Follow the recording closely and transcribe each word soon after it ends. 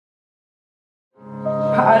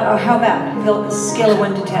How bad? Scale of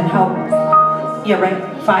 1 to 10. How? Yeah, right.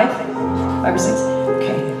 5? 5 or 6?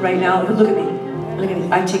 Okay. Right now, look at me. Look at me.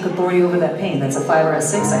 I take authority over that pain. That's a 5 or a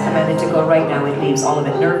 6. I command it to go right now. It leaves all of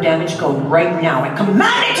it. Nerve damage, go right now. I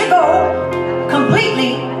command it to go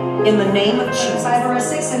completely in the name of Jesus. 5 or a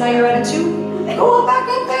 6, and now you're at a 2. Go back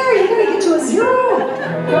up there. You're going to get to a 0.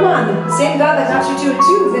 Come on. Same God that got you to a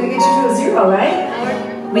 2 is going to get you to a 0,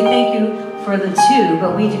 right? We thank you for the 2,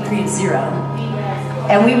 but we decree 0.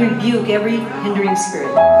 And we rebuke every hindering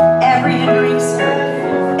spirit. Every hindering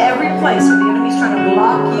spirit. Every place where the enemy's trying to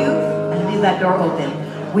block you and leave that door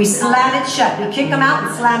open. We slam it shut. We kick them out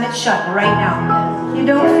and slam it shut right now. You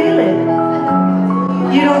don't feel it.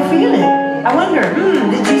 You don't feel it. I wonder,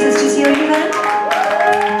 did Jesus just heal you then?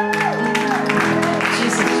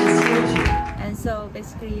 Jesus just healed you. And so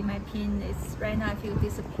basically my pain is right now I feel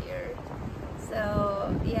disappeared.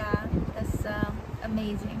 So yeah, that's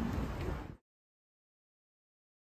amazing.